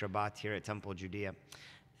of Shabbat here at Temple Judea.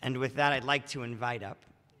 And with that, I'd like to invite up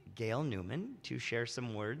Gail Newman to share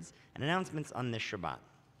some words and announcements on this Shabbat.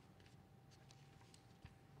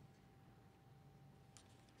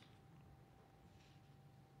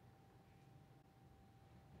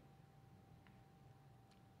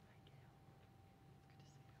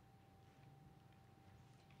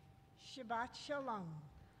 Shabbat Shalom.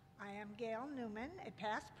 I am Gail Newman, a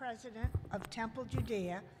past president of Temple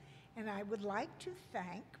Judea, and I would like to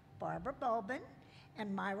thank Barbara Bulbin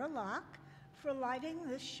and Myra Locke for lighting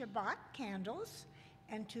the Shabbat candles,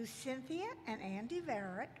 and to Cynthia and Andy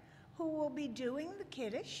Varick, who will be doing the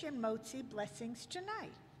Kiddush and Motzi blessings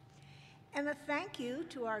tonight. And a thank you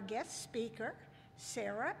to our guest speaker,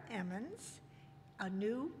 Sarah Emmons, a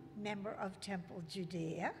new member of Temple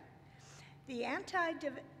Judea, the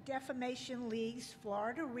Anti-Defamation League's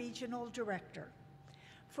Florida Regional Director.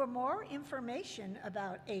 For more information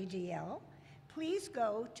about ADL, please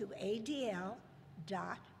go to adl.org.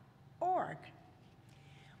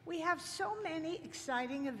 We have so many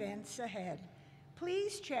exciting events ahead.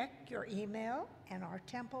 Please check your email and our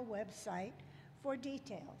temple website for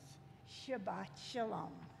details. Shabbat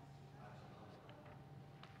Shalom.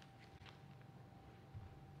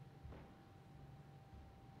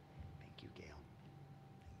 Thank you, Gail.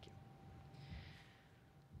 Thank you.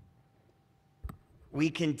 We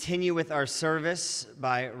continue with our service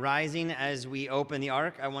by rising as we open the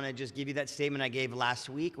ark. I want to just give you that statement I gave last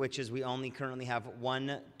week, which is we only currently have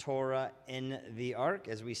one Torah in the ark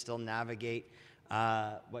as we still navigate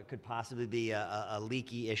what could possibly be a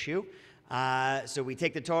leaky issue. So we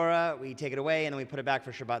take the Torah, we take it away, and then we put it back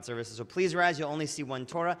for Shabbat services. So please rise. You'll only see one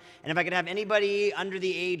Torah. And if I could have anybody under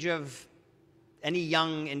the age of any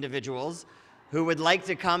young individuals who would like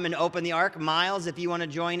to come and open the ark. Miles, if you want to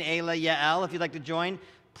join. Ayla, Yael, if you'd like to join,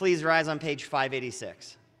 please rise on page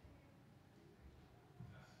 586.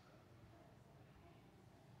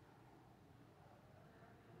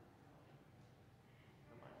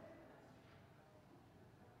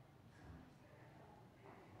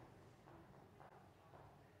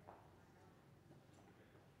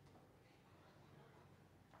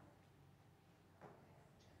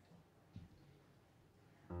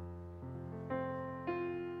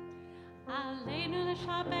 עלינו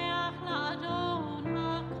לשבח לאדון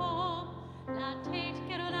הכל, לתת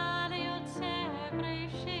גדולה ליוצא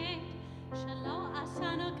בראשית, שלא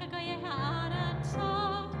עשנו כגויי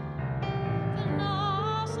הארצות,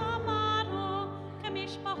 ולא שמרנו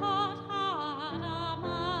כמשפחות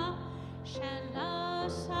האדמה, שלא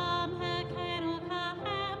שם הכינו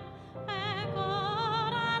כהם, וגורלנו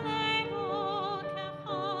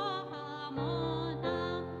ככל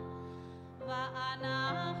המונם,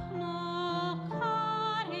 ואנחנו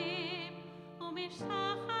קוראים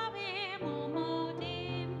ומשתחווים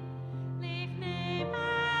ומודים לפני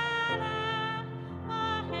מלך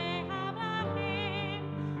מלכי המלכים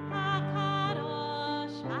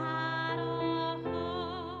הקדוש ברוך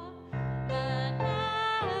הוא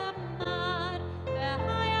ונאמר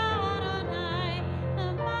והיה אדוני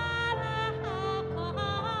למלך על כל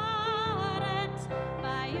הארץ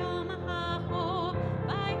ביום ההוא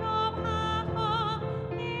ביום ההוא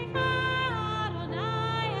יהיה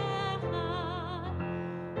אדוני אחד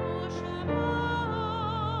ושמו אחד.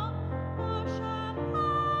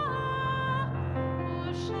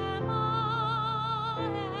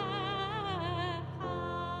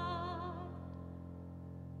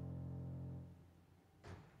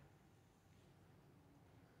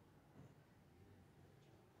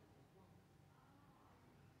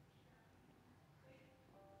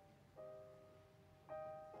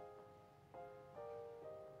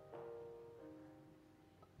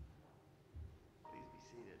 Please be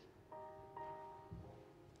seated.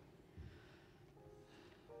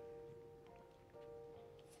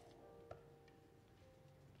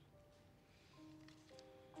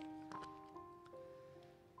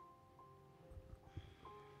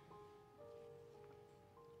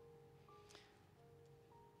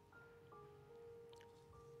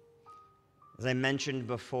 As I mentioned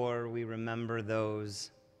before, we remember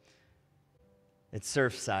those at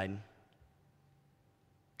Surfside.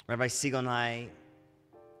 Rabbi Siegel and I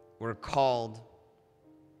were called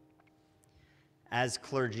as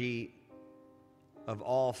clergy of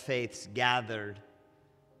all faiths gathered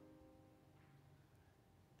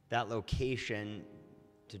that location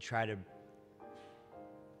to try to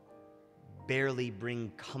barely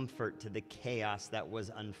bring comfort to the chaos that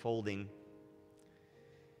was unfolding.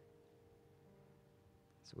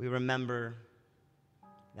 So we remember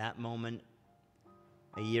that moment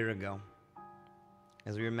a year ago,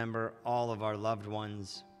 as we remember all of our loved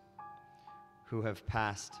ones who have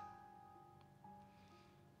passed.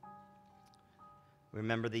 We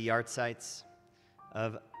remember the yahrzeits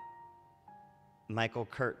of Michael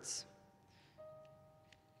Kurtz,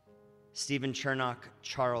 Stephen Chernock,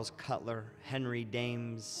 Charles Cutler, Henry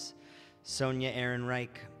Dames, Sonia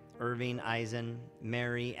Ehrenreich, Irving Eisen,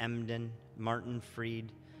 Mary Emden, Martin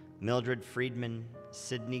Freed, Mildred Friedman,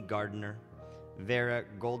 Sidney Gardner, Vera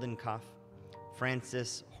Goldenkopf,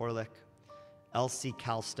 Francis Horlick, Elsie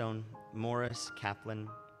Calstone, Morris Kaplan,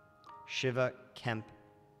 Shiva Kemp,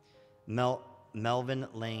 Melvin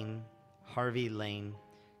Lane, Harvey Lane,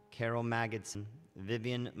 Carol Magidson,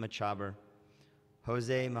 Vivian Machaber,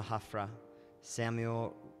 Jose Mahafra,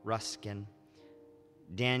 Samuel Ruskin,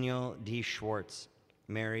 Daniel D. Schwartz,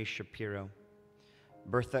 Mary Shapiro,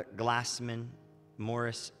 Bertha Glassman,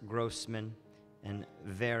 Morris Grossman, and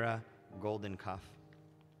Vera Goldenkopf.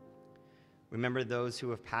 Remember those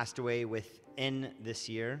who have passed away within this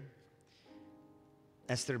year: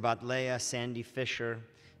 Esther Batlea, Sandy Fisher,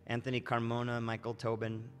 Anthony Carmona, Michael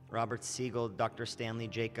Tobin, Robert Siegel, Dr. Stanley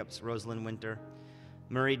Jacobs, Rosalind Winter,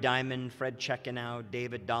 Murray Diamond, Fred Checkenow,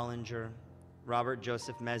 David Dollinger, Robert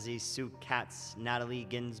Joseph Mezzi, Sue Katz, Natalie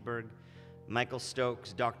Ginsberg, Michael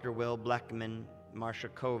Stokes, Dr. Will Bleckman, Marcia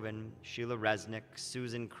Coven, Sheila Resnick,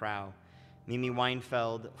 Susan Crow, Mimi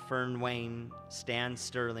Weinfeld, Fern Wayne, Stan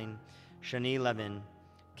Sterling, Shani Levin,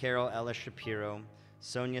 Carol Ella Shapiro,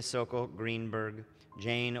 Sonia Sokol Greenberg,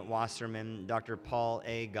 Jane Wasserman, Dr. Paul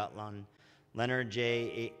A. Gutlon, Leonard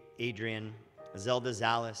J. Adrian, Zelda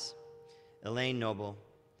Zalis, Elaine Noble,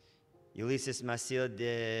 Ulysses Maciel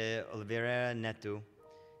de Oliveira Neto,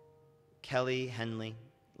 Kelly Henley,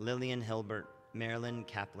 Lillian Hilbert, Marilyn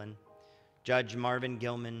Kaplan, Judge Marvin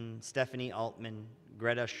Gilman, Stephanie Altman,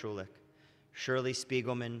 Greta Schulich, Shirley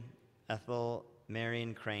Spiegelman, Ethel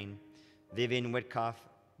Marion Crane, Vivian Witkoff,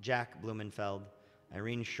 Jack Blumenfeld,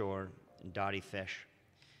 Irene Shore, and Dottie Fish.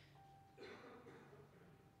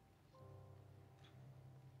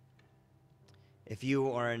 If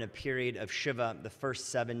you are in a period of Shiva, the first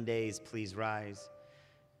 7 days, please rise.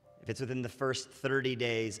 If it's within the first 30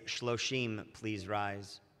 days, Shloshim, please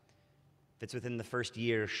rise. If it's within the first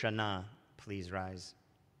year, Shana, please rise.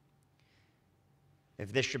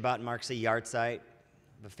 If this Shabbat marks a yahrzeit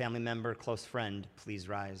of a family member, close friend, please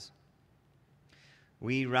rise.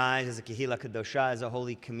 We rise as a Kehila Kadosha, as a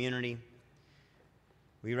holy community.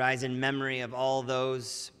 We rise in memory of all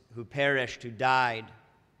those who perished, who died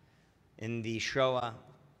in the Shoah.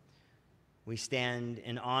 We stand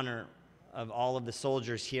in honor of all of the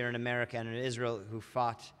soldiers here in America and in Israel who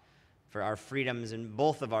fought for our freedoms in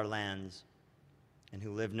both of our lands and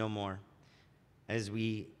who live no more. As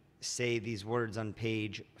we say these words on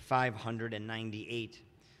page 598,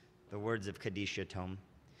 the words of Kaddish Yatom.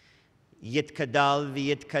 Yitkadal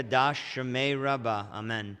v'yitkadash shemei Rabbah,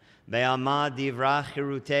 Amen. Ve'alma divra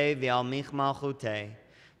chirutei ve'almich malchutei.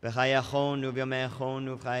 B'chayachon u'v'yomechon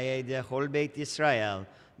u'v'chayei dechol Beit Yisrael.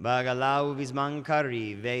 B'agala u'v'zman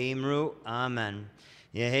kari ve'imru, Amen.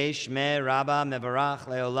 Yehei shmei Rabbah mevarach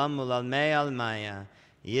le'olam u'lalmei almaya.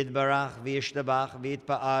 Yidbarach v'yishtabach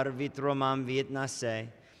v'yitpa'ar v'yitromam v'yitnaseh.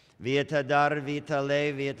 V'yitadar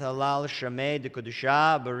v'yitaleh v'yitalal shemei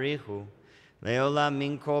d'kedusha barichu. Leolam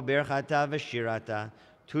minko birchata v'shirata.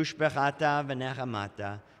 Tushbechata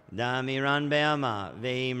v'nechamata. Damiran be'ama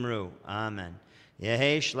ve'imru, Amen.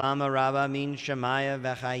 Yehei shlama Rabbah min shemaya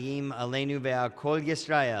v'chayim aleinu ve'akol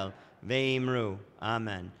Yisrael ve'imru,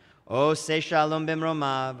 Amen. O se shalom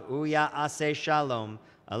b'mromav, uya ase shalom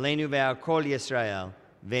aleinu ve'akol Yisrael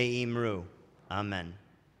ve'imru, Amen.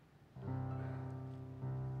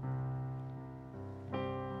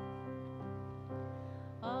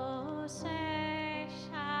 Oh, say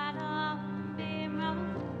shalom b'mromav.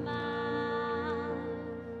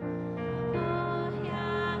 Oh,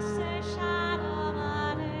 yeah, say shalom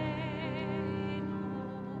aleinu.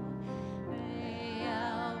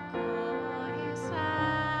 Ve'al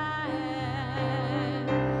Yisrael.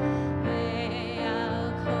 Ve'al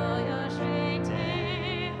kol yoshvei tehem.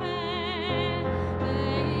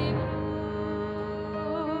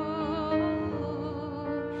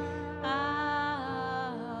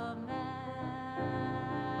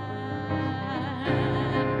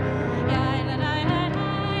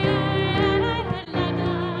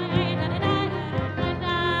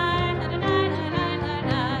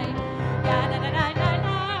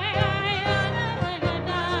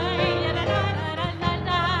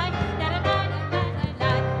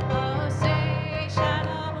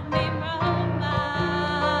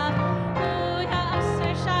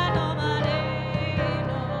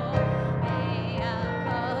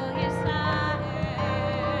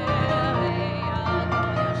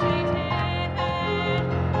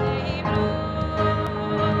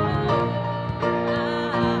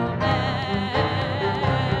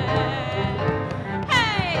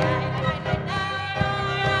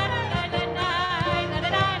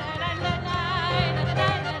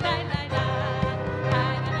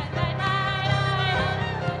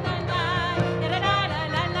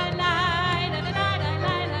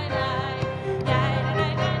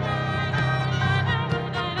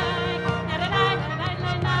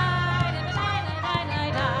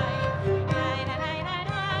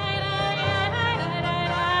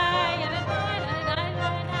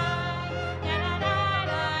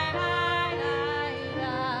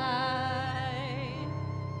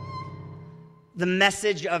 The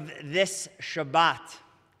message of this Shabbat,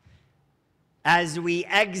 as we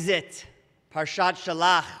exit Parshat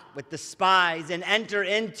Shalach with the spies and enter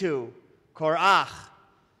into Korach,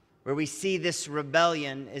 where we see this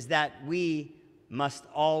rebellion, is that we must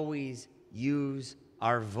always use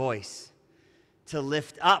our voice to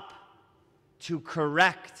lift up, to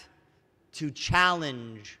correct, to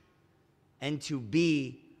challenge, and to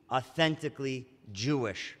be authentically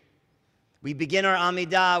Jewish. We begin our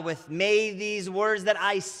Amidah with, may these words that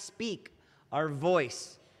I speak, our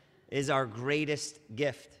voice is our greatest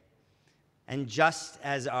gift. And just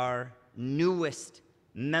as our newest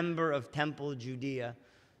member of Temple Judea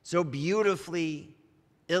so beautifully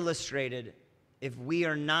illustrated, if we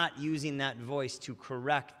are not using that voice to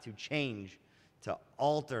correct, to change, to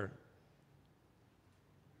alter,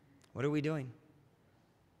 what are we doing?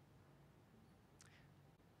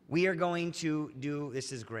 We are going to do,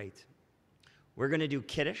 this is great. We're going to do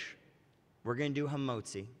Kiddush. We're going to do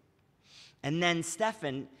Hamotzi. And then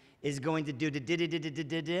Stefan is going to do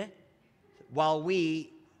the while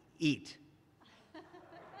we eat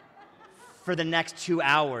for the next 2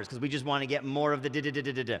 hours, because we just want to get more of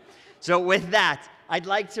the So with that, I'd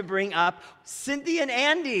like to bring up Cynthia and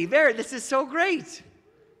Andy. There, this is so great.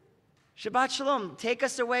 Shabbat Shalom. Take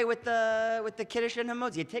us away with the Kiddush and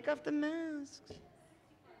Hamotzi. Take off the masks.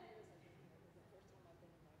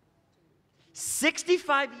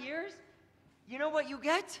 65 years? You know what you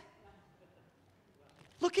get?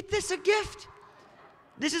 Look at this, a gift.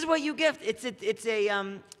 This is what you gift. It's a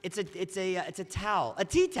towel, a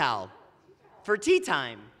tea towel for tea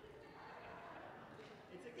time.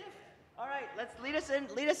 It's a gift. All right, let's lead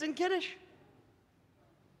us in Kiddush.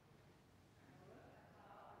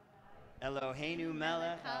 Eloheinu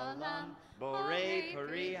melech haolam, borei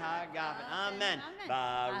peri hagafen. Amen.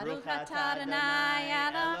 Baruch atah Adonai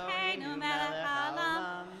Eloheinu melech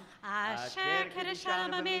haolam, asher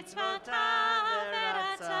kiddushanu b'mitzvotav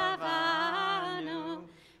v'ratzavanu,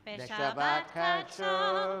 b'shabbat kadsho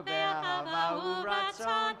b'ahava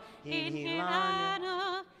u'ratzon hinhilanu,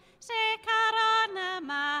 zikaron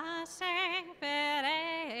ma'aseh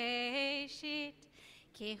bereshit,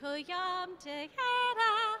 ki hu yom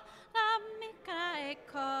tehera למקרא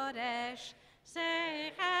קודש,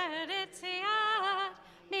 זכר יציאת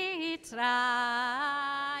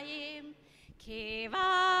מצרים, כי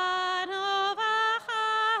בנו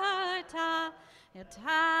בחרת,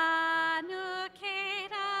 אותנו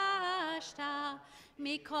קידשת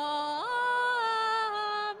מכל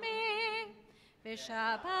עמים,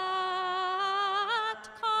 בשבת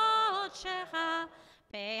קודשך,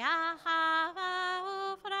 באהבה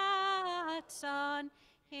וברצון,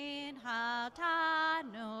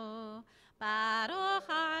 Hinhatanu, Baruch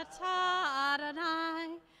atah Adonai,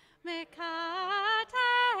 Mekadesh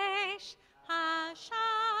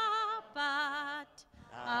HaShabbat.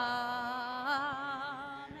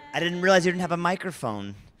 Amen. I didn't realize you didn't have a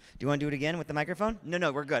microphone. Do you want to do it again with the microphone?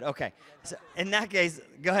 No, we're good. Okay. So in that case,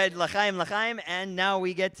 go ahead, l'chaim, l'chaim, and now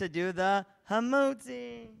we get to do the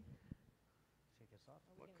hamotzi.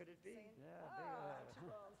 What could it be?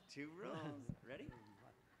 Two rolls. Ready?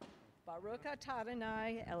 Baruch atah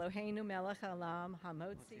Adonai Eloheinu melech haolam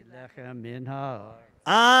hamotzi lechem min ha'or.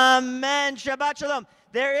 Amen. Shabbat Shalom.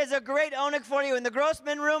 There is a great onik for you in the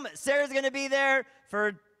Grossman room. Sarah's going to be there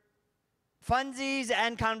for funsies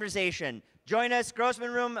and conversation. Join us,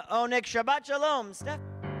 Grossman room onik. Shabbat Shalom. Steph.